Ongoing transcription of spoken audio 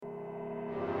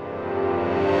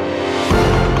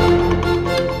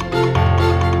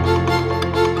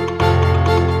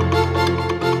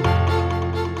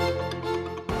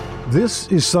This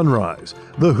is Sunrise,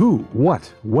 the who,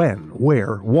 what, when,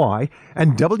 where, why,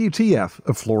 and WTF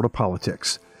of Florida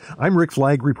politics. I'm Rick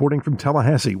Flagg reporting from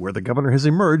Tallahassee, where the governor has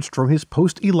emerged from his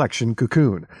post-election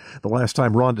cocoon. The last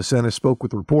time Ron DeSantis spoke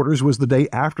with reporters was the day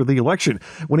after the election,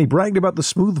 when he bragged about the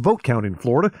smooth vote count in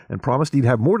Florida and promised he'd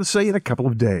have more to say in a couple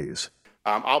of days.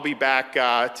 I'll be back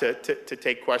to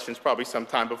take questions probably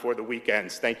sometime before the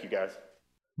weekends. Thank you, guys.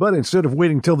 But instead of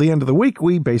waiting till the end of the week,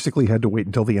 we basically had to wait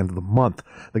until the end of the month.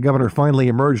 The governor finally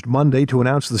emerged Monday to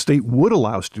announce the state would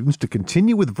allow students to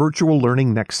continue with virtual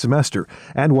learning next semester.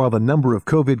 And while the number of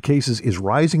COVID cases is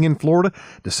rising in Florida,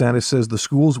 DeSantis says the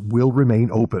schools will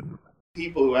remain open.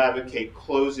 People who advocate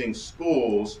closing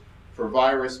schools for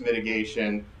virus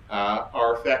mitigation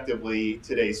are effectively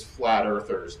today's flat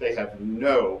earthers. They have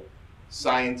no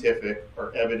scientific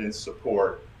or evidence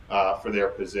support for their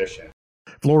position.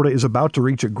 Florida is about to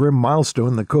reach a grim milestone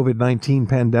in the COVID-19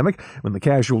 pandemic. When the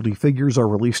casualty figures are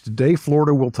released today,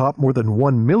 Florida will top more than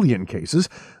 1 million cases.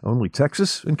 Only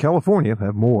Texas and California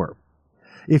have more.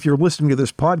 If you're listening to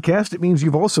this podcast, it means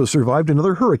you've also survived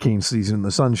another hurricane season in the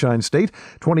Sunshine State.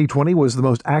 2020 was the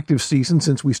most active season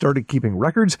since we started keeping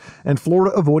records, and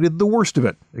Florida avoided the worst of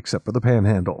it, except for the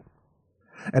Panhandle.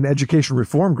 An education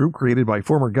reform group created by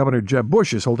former Governor Jeb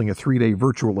Bush is holding a 3-day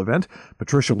virtual event.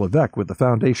 Patricia Levesque with the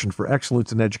Foundation for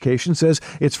Excellence in Education says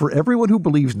it's for everyone who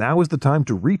believes now is the time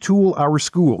to retool our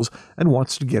schools and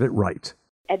wants to get it right.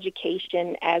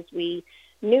 Education as we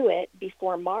knew it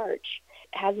before March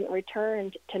hasn't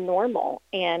returned to normal.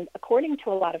 And according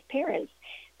to a lot of parents,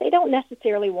 they don't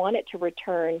necessarily want it to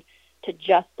return to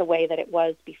just the way that it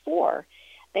was before.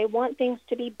 They want things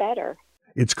to be better.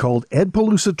 It's called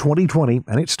EdPalooza 2020,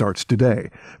 and it starts today.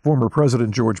 Former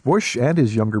President George Bush and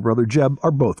his younger brother Jeb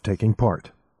are both taking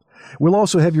part. We'll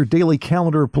also have your daily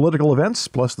calendar of political events,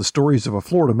 plus the stories of a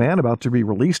Florida man about to be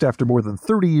released after more than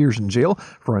 30 years in jail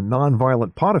for a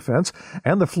nonviolent pot offense,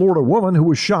 and the Florida woman who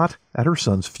was shot at her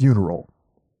son's funeral.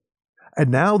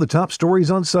 And now the top stories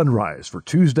on Sunrise for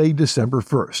Tuesday, December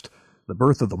 1st. The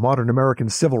birth of the modern American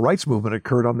civil rights movement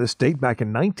occurred on this date back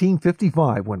in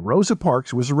 1955 when Rosa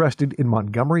Parks was arrested in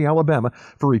Montgomery, Alabama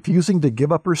for refusing to give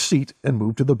up her seat and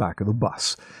move to the back of the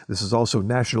bus. This is also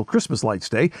National Christmas Lights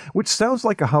Day, which sounds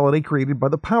like a holiday created by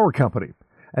the power company.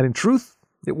 And in truth,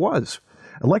 it was.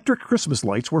 Electric Christmas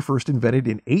lights were first invented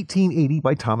in 1880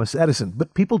 by Thomas Edison,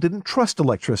 but people didn't trust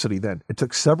electricity then. It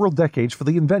took several decades for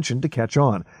the invention to catch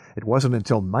on. It wasn't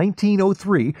until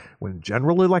 1903, when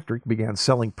General Electric began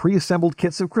selling pre-assembled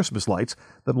kits of Christmas lights,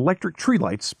 that electric tree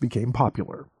lights became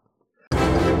popular.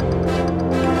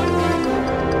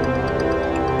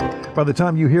 By the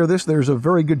time you hear this, there's a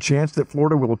very good chance that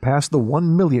Florida will pass the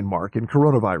 1 million mark in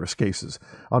coronavirus cases.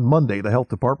 On Monday, the health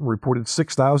department reported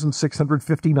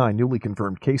 6,659 newly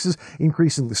confirmed cases,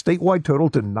 increasing the statewide total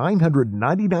to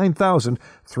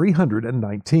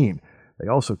 999,319. They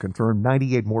also confirmed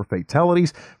 98 more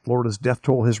fatalities. Florida's death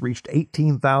toll has reached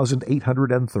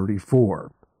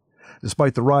 18,834.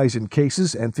 Despite the rise in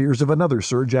cases and fears of another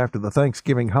surge after the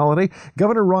Thanksgiving holiday,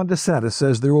 Governor Ron DeSantis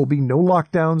says there will be no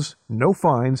lockdowns, no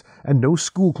fines, and no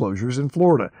school closures in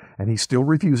Florida, and he's still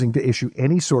refusing to issue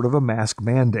any sort of a mask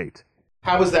mandate.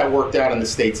 How has that worked out in the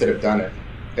states that have done it?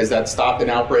 Has that stopped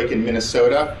an outbreak in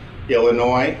Minnesota,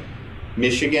 Illinois,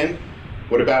 Michigan?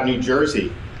 What about New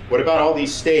Jersey? What about all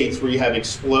these states where you have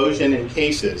explosion in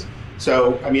cases?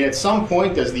 So, at some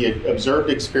point, does the observed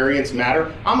experience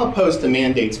matter? I'm opposed to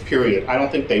mandates, period. I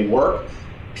don't think they work.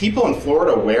 People in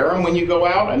Florida wear them when you go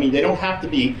out. They don't have to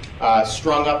be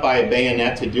strung up by a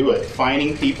bayonet to do it.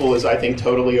 Fining people is, I think,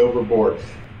 totally overboard.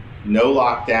 No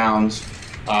lockdowns,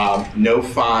 no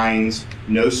fines,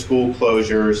 no school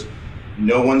closures.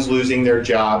 No one's losing their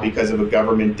job because of a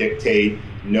government dictate.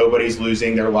 Nobody's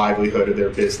losing their livelihood or their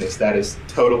business. That is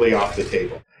totally off the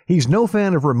table. He's no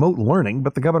fan of remote learning,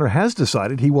 but the governor has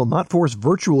decided he will not force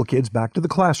virtual kids back to the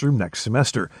classroom next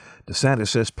semester. DeSantis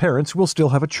says parents will still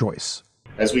have a choice.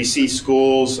 As we see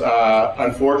schools,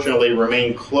 unfortunately,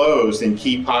 remain closed in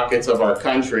key pockets of our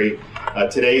country,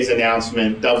 today's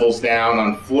announcement doubles down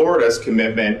on Florida's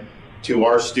commitment to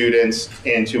our students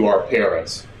and to our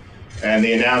parents. And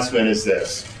the announcement is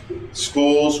this: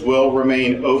 schools will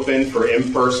remain open for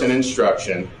in-person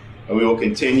instruction, and we will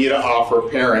continue to offer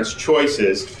parents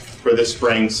choices for the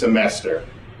spring semester.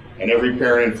 And every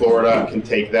parent in Florida can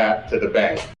take that to the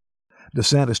bank.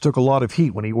 DeSantis took a lot of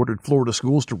heat when he ordered Florida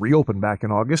schools to reopen back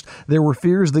in August. There were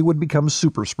fears they would become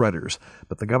super spreaders.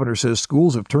 But the governor says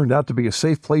schools have turned out to be a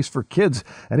safe place for kids,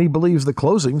 and he believes the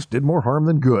closings did more harm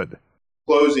than good.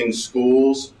 Closing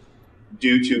schools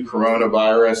due to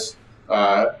coronavirus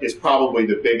is probably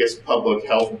the biggest public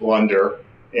health blunder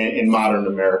in modern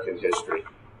American history.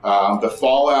 The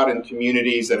fallout in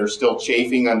communities that are still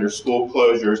chafing under school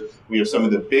closures. We have some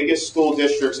of the biggest school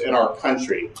districts in our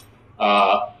country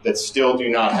that still do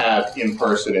not have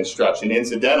in-person instruction.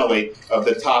 Incidentally, of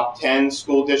the top 10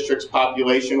 school districts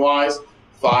population-wise,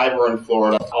 5 are in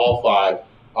Florida. All 5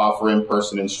 offer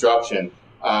in-person instruction.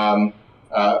 But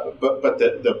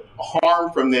the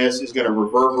harm from this is going to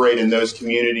reverberate in those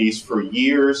communities for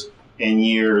years and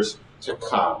years to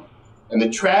come. And the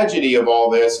tragedy of all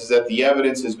this is that the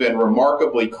evidence has been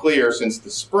remarkably clear since the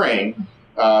spring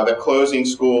that closing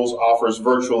schools offers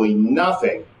virtually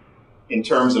nothing in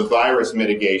terms of virus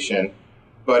mitigation,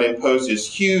 but imposes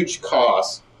huge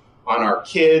costs on our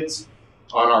kids,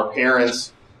 on our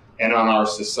parents, and on our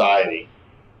society.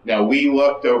 Now, we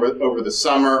looked over the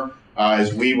summer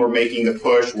as we were making the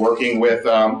push, working with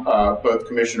both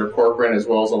Commissioner Corcoran as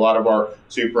well as a lot of our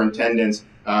superintendents.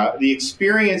 The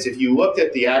experience, if you looked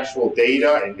at the actual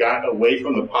data and got away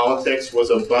from the politics, was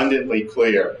abundantly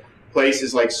clear.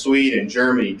 Places like Sweden,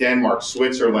 Germany, Denmark,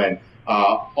 Switzerland,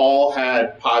 all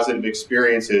had positive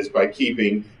experiences by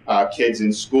keeping kids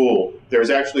in school. There's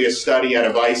actually a study out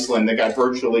of Iceland that got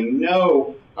virtually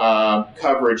no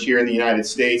coverage here in the United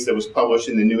States that was published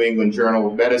in the New England Journal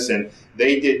of Medicine.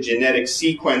 They did genetic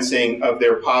sequencing of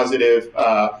their positive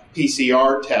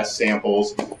PCR test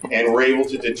samples and were able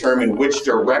to determine which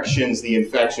directions the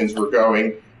infections were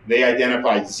going. They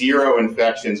identified 0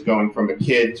 infections going from a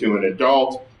kid to an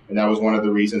adult, and that was one of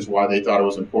the reasons why they thought it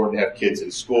was important to have kids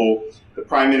in school. The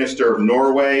Prime Minister of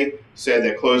Norway said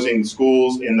that closing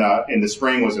schools in the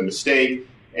spring was a mistake,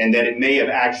 and that it may have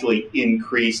actually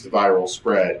increased viral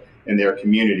spread in their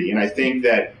community. And I think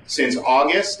that since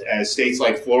August, as states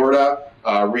like Florida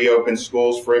reopened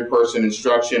schools for in-person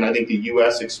instruction, I think the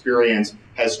U.S. experience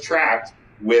has tracked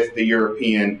with the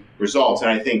European results.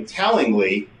 And I think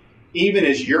tellingly, even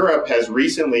as Europe has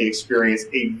recently experienced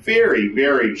a very,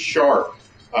 very sharp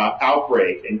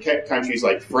outbreak in countries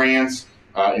like France,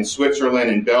 in Switzerland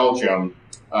and Belgium,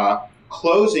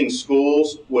 closing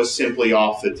schools was simply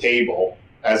off the table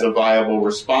as a viable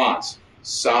response.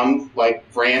 Some, like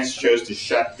France, chose to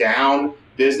shut down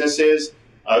businesses.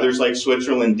 Others, like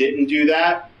Switzerland, didn't do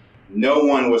that. No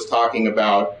one was talking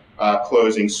about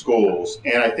closing schools.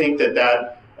 And I think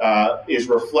that is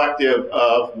reflective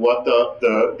of what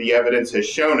the evidence has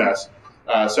shown us.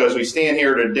 So as we stand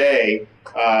here today,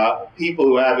 people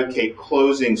who advocate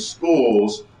closing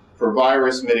schools for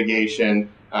virus mitigation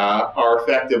are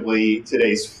effectively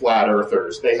today's flat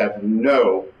earthers. They have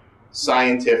no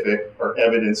scientific or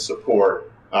evidence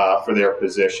support for their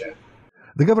position.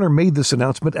 The governor made this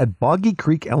announcement at Boggy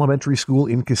Creek Elementary School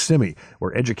in Kissimmee,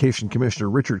 where Education Commissioner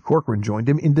Richard Corcoran joined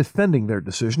him in defending their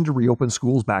decision to reopen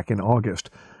schools back in August.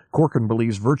 Corcoran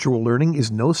believes virtual learning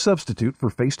is no substitute for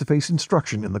face-to-face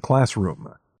instruction in the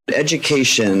classroom.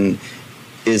 Education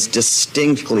is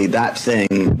distinctly that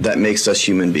thing that makes us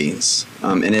human beings.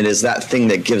 And it is that thing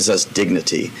that gives us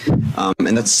dignity.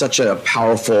 And that's such a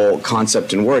powerful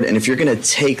concept and word. And if you're going to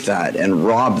take that and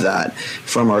rob that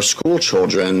from our school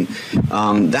children,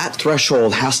 that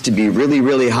threshold has to be really,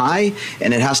 really high,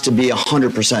 and it has to be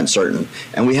 100% certain.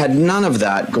 And we had none of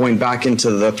that going back into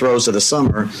the throes of the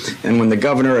summer. And when the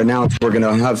governor announced we're going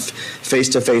to have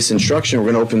face-to-face instruction,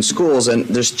 we're going to open schools, and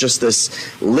there's just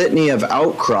this litany of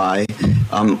outcry,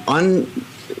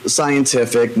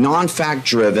 unscientific, non-fact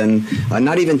driven,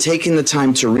 not even taking the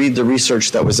time to read the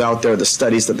research that was out there, the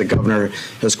studies that the governor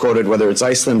has quoted, whether it's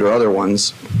Iceland or other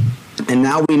ones. And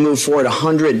now we move forward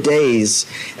 100 days,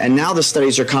 and now the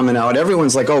studies are coming out.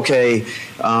 Everyone's like, okay,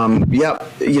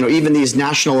 even these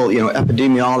national,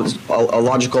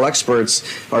 epidemiological experts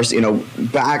are,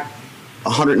 back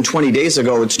 120 days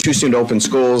ago, it's too soon to open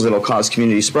schools, it'll cause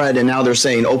community spread, and now they're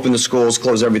saying open the schools,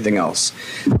 close everything else.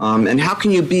 And how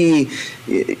can you be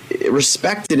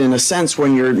respected in a sense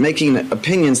when you're making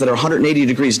opinions that are 180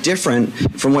 degrees different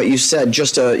from what you said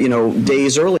just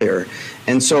days earlier?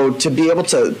 And so to be able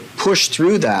to push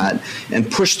through that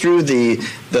and push through the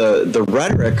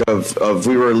rhetoric of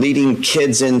we were leading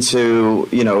kids into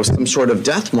some sort of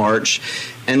death march,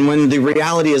 and when the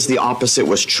reality is the opposite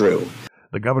was true.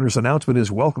 The governor's announcement is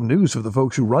welcome news for the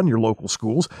folks who run your local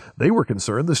schools. They were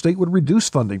concerned the state would reduce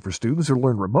funding for students who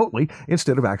learn remotely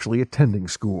instead of actually attending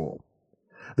school.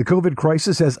 The COVID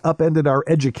crisis has upended our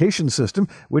education system,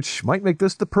 which might make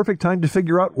this the perfect time to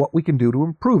figure out what we can do to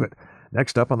improve it.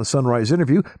 Next up on the Sunrise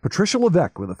interview, Patricia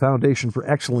Levesque with the Foundation for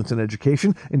Excellence in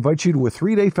Education invites you to a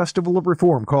 3-day festival of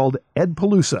reform called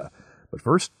EdPalooza. But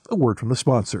first, a word from the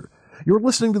sponsor. You're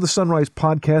listening to the Sunrise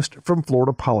podcast from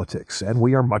Florida Politics, and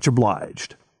we are much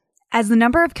obliged. As the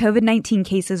number of COVID-19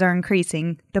 cases are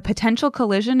increasing, the potential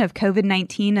collision of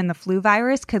COVID-19 and the flu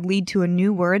virus could lead to a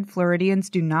new word Floridians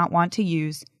do not want to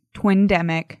use,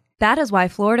 twindemic. That is why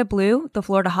Florida Blue, the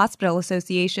Florida Hospital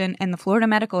Association, and the Florida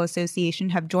Medical Association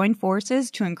have joined forces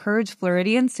to encourage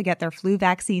Floridians to get their flu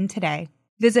vaccine today.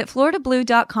 Visit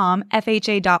floridablue.com,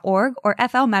 FHA.org, or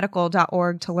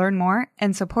flmedical.org to learn more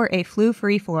and support a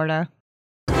flu-free Florida.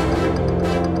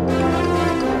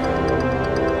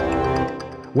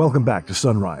 Welcome back to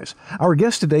Sunrise. Our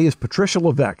guest today is Patricia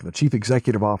Levesque, the Chief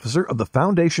Executive Officer of the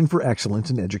Foundation for Excellence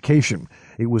in Education.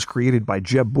 It was created by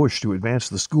Jeb Bush to advance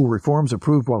the school reforms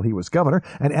approved while he was governor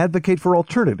and advocate for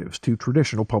alternatives to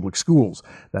traditional public schools.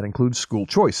 That includes school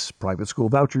choice, private school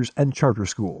vouchers, and charter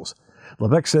schools.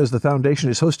 Levesque says the foundation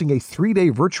is hosting a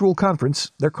 3-day virtual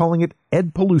conference. They're calling it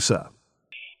EdPalooza.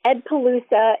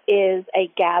 EdPalooza is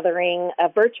a gathering, a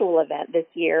virtual event this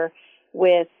year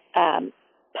with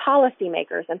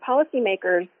policymakers. And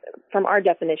policymakers, from our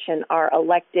definition, are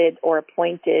elected or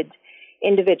appointed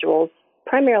individuals,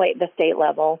 primarily at the state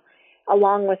level,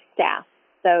 along with staff.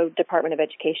 So Department of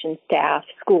Education staff,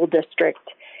 school district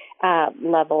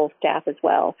level staff as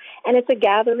well. And it's a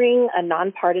gathering, a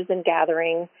nonpartisan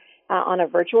gathering on a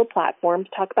virtual platform to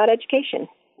talk about education.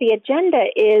 The agenda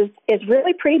is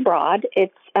really pretty broad.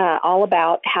 It's all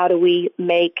about how do we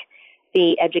make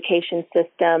the education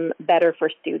system better for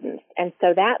students. And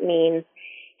so that means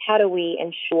how do we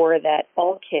ensure that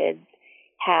all kids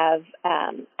have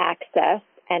access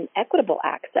and equitable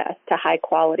access to high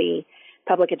quality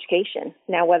public education.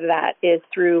 Now, whether that is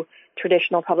through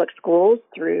traditional public schools,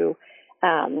 through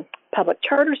public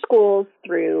charter schools,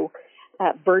 through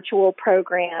virtual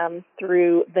programs,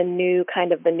 through the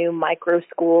new micro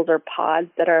schools or pods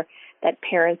that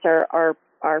parents are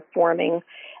forming,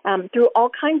 through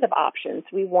all kinds of options.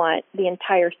 We want the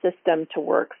entire system to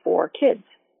work for kids.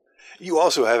 You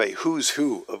also have a who's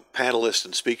who of panelists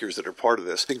and speakers that are part of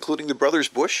this, including the Brothers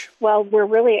Bush. Well, we're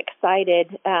really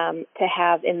excited to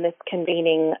have in this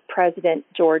convening President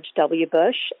George W.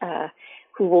 Bush,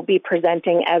 who will be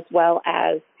presenting, as well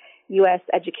as U.S.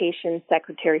 Education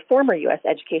Secretary, former U.S.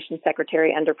 Education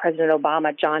Secretary under President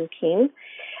Obama, John King.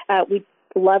 We'd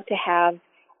love to have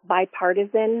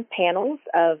bipartisan panels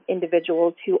of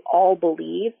individuals who all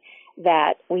believe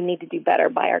that we need to do better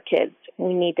by our kids.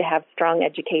 We need to have strong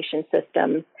education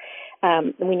systems.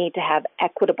 We need to have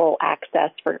equitable access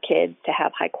for kids to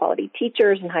have high-quality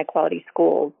teachers and high-quality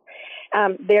schools.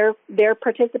 They're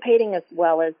participating, as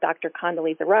well as Dr.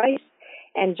 Condoleezza Rice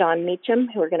and John Meacham,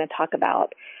 who are going to talk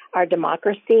about our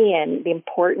democracy and the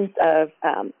importance of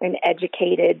an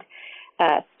educated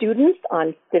students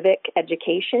on civic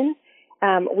education.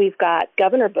 We've got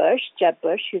Governor Bush, Jeb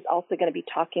Bush, who's also going to be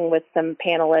talking with some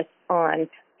panelists on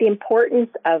the importance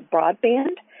of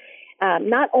broadband,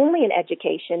 not only in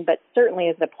education, but certainly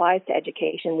as it applies to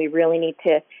education. We really need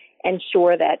to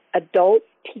ensure that adults,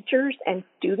 teachers, and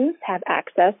students have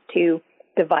access to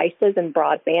devices and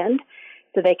broadband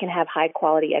so they can have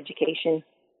high-quality education.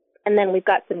 And then we've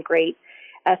got some great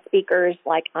speakers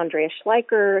like Andrea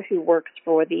Schleicher, who works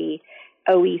for the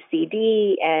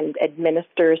OECD and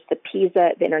administers the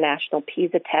PISA, the International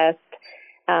PISA test.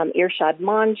 Irshad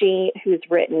Manji, who's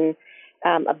written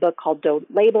a book called Don't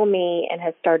Label Me and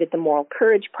has started the Moral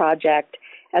Courage Project,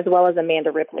 as well as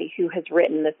Amanda Ripley, who has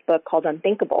written this book called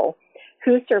Unthinkable,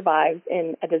 Who Survives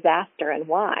in a Disaster and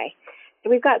Why. So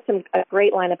we've got a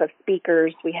great lineup of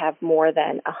speakers. We have more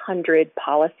than 100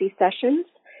 policy sessions.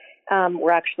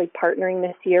 We're actually partnering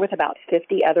this year with about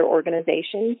 50 other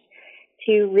organizations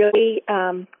to really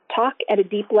talk at a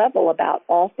deep level about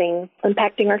all things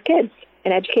impacting our kids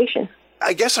and education.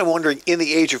 I guess I'm wondering, in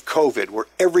the age of COVID, where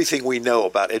everything we know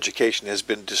about education has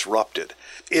been disrupted,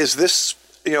 is this,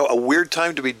 a weird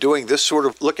time to be doing this sort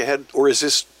of look ahead, or is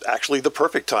this actually the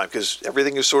perfect time because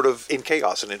everything is sort of in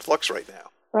chaos and in flux right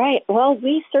now? Right. Well,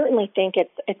 we certainly think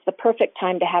it's the perfect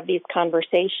time to have these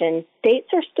conversations. States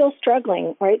are still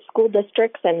struggling, right? School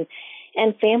districts and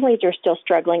families are still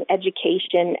struggling.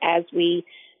 Education, as we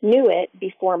knew it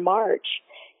before March,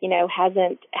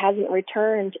 hasn't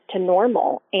returned to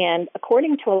normal. And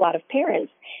according to a lot of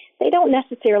parents, they don't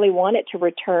necessarily want it to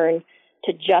return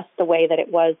to just the way that it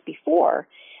was before.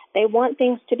 They want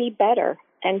things to be better.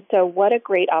 And so what a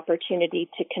great opportunity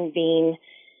to convene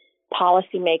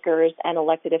policymakers and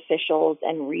elected officials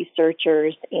and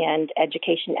researchers and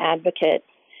education advocates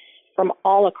from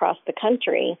all across the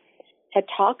country to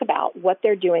talk about what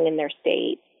they're doing in their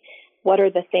states. What are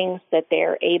the things that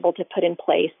they're able to put in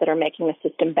place that are making the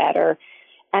system better?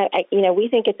 We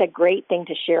think it's a great thing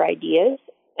to share ideas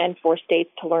and for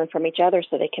states to learn from each other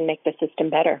so they can make the system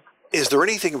better. Is there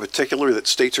anything in particular that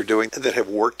states are doing that have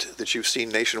worked that you've seen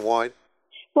nationwide?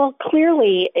 Well,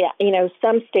 clearly,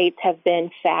 some states have been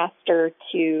faster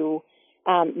to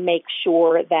make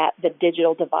sure that the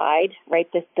digital divide,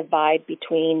 right, this divide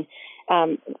between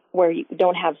where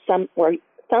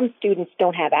some students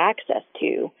don't have access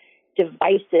to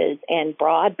devices and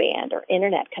broadband or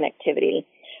internet connectivity.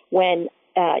 When,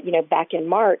 back in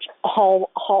March,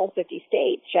 all 50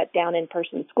 states shut down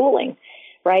in-person schooling,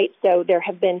 right? So there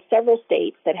have been several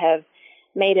states that have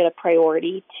made it a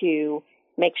priority to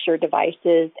make sure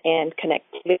devices and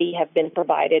connectivity have been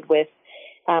provided with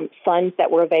funds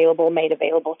that were made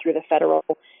available through the federal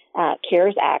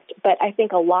CARES Act. But I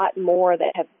think a lot more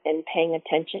that have been paying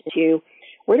attention to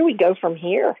where do we go from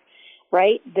here,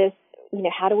 right?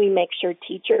 How do we make sure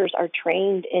teachers are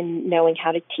trained in knowing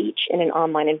how to teach in an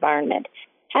online environment?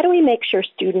 How do we make sure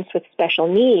students with special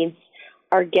needs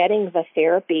are getting the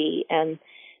therapy and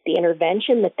the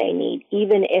intervention that they need,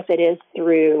 even if it is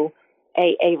through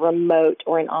a remote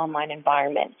or an online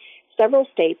environment? Several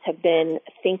states have been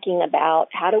thinking about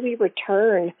how do we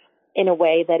return in a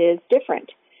way that is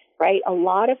different, right? A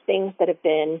lot of things that have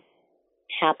been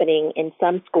happening in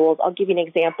some schools. I'll give you an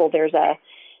example. There's a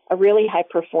really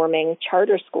high-performing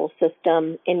charter school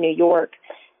system in New York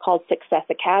called Success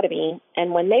Academy.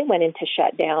 And when they went into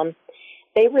shutdown,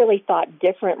 they really thought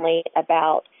differently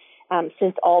about,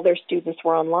 since all their students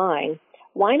were online,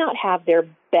 why not have their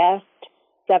best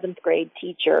seventh grade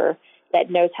teacher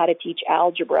that knows how to teach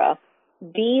algebra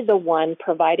be the one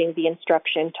providing the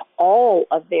instruction to all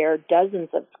of their dozens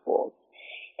of schools.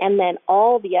 And then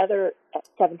all the other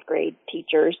seventh grade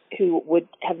teachers who would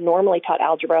have normally taught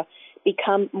algebra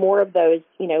become more of those,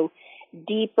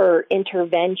 deeper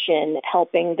intervention,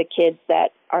 helping the kids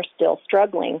that are still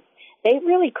struggling. They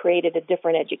really created a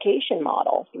different education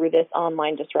model through this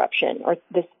online disruption, or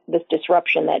this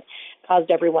disruption that caused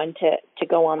everyone to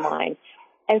go online.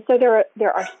 And so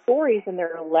there are stories and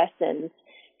there are lessons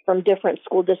from different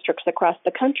school districts across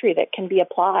the country that can be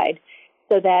applied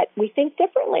so that we think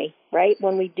differently, right,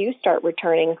 when we do start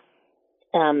returning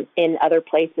in other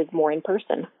places more in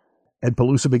person.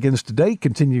 EdPalooza begins today,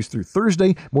 continues through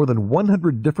Thursday. More than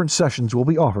 100 different sessions will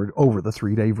be offered over the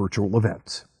 3-day virtual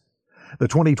event. The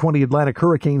 2020 Atlantic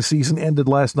hurricane season ended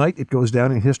last night. It goes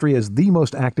down in history as the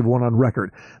most active one on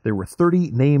record. There were 30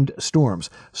 named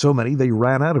storms, so many they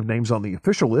ran out of names on the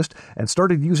official list and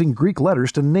started using Greek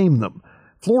letters to name them.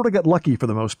 Florida got lucky for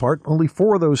the most part. Only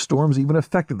 4 of those storms even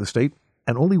affected the state,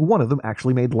 and only one of them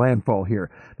actually made landfall here.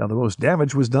 Now, the most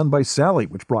damage was done by Sally,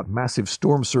 which brought massive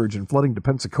storm surge and flooding to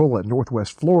Pensacola and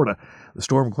northwest Florida. The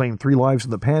storm claimed 3 lives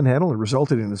in the Panhandle and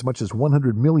resulted in as much as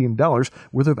 $100 million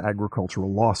worth of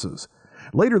agricultural losses.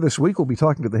 Later this week, we'll be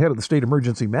talking to the head of the State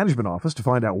Emergency Management Office to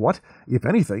find out what, if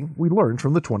anything, we learned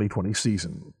from the 2020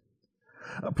 season.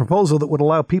 A proposal that would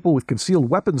allow people with concealed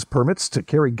weapons permits to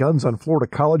carry guns on Florida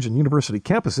college and university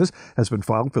campuses has been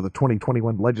filed for the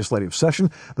 2021 legislative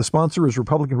session. The sponsor is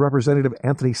Republican Representative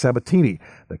Anthony Sabatini.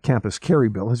 The campus carry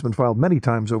bill has been filed many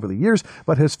times over the years,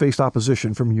 but has faced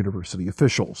opposition from university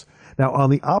officials. Now, on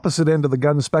the opposite end of the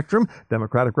gun spectrum,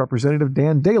 Democratic Representative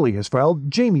Dan Daly has filed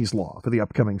Jamie's Law for the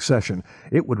upcoming session.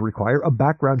 It would require a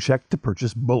background check to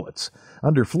purchase bullets.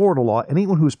 Under Florida law,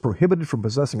 anyone who is prohibited from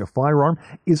possessing a firearm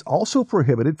is also prohibited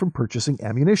from purchasing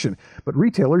ammunition, but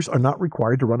retailers are not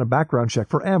required to run a background check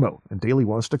for ammo, and Daly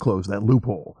wants to close that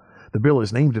loophole. The bill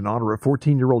is named in honor of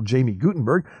 14-year-old Jamie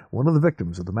Gutenberg, one of the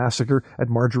victims of the massacre at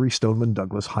Marjory Stoneman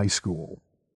Douglas High School.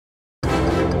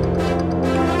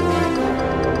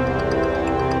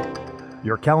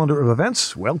 Your calendar of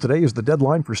events? Well, today is the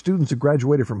deadline for students who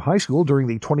graduated from high school during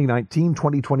the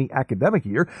 2019-2020 academic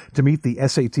year to meet the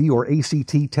SAT or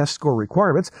ACT test score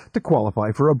requirements to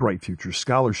qualify for a Bright Futures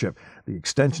scholarship. The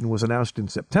extension was announced in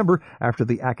September after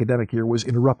the academic year was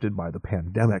interrupted by the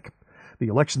pandemic. The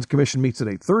Elections Commission meets at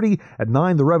 8:30. At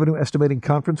 9, the Revenue Estimating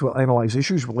Conference will analyze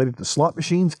issues related to slot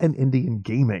machines and Indian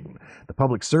gaming. The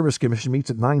Public Service Commission meets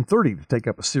at 9:30 to take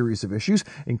up a series of issues,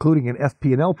 including an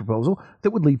FP&L proposal that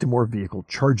would lead to more vehicle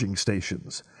charging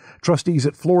stations. Trustees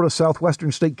at Florida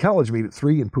Southwestern State College meet at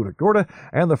 3 in Punta Gorda,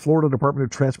 and the Florida Department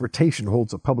of Transportation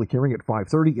holds a public hearing at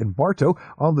 5:30 in Bartow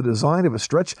on the design of a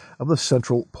stretch of the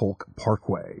Central Polk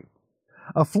Parkway.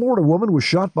 A Florida woman was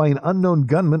shot by an unknown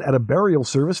gunman at a burial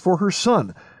service for her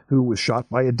son, who was shot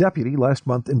by a deputy last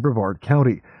month in Brevard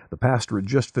County. The pastor had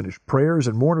just finished prayers,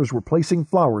 and mourners were placing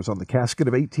flowers on the casket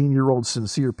of 18-year-old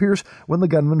Sincere Pierce when the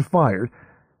gunman fired,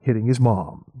 hitting his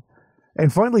mom.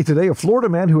 And finally today, a Florida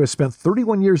man who has spent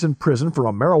 31 years in prison for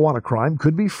a marijuana crime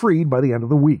could be freed by the end of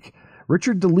the week.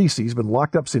 Richard DeLisi has been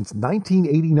locked up since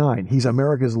 1989. He's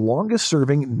America's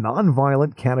longest-serving,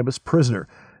 nonviolent cannabis prisoner.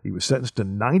 He was sentenced to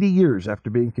 90 years after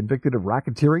being convicted of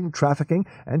racketeering, trafficking,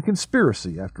 and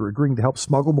conspiracy after agreeing to help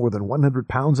smuggle more than 100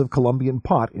 pounds of Colombian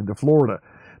pot into Florida.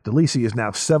 DeLisi is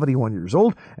now 71 years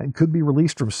old and could be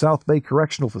released from South Bay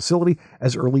Correctional Facility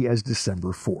as early as December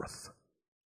 4th.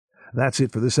 That's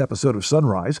it for this episode of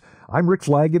Sunrise. I'm Rick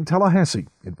Flagg in Tallahassee,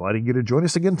 inviting you to join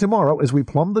us again tomorrow as we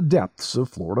plumb the depths of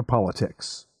Florida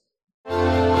politics.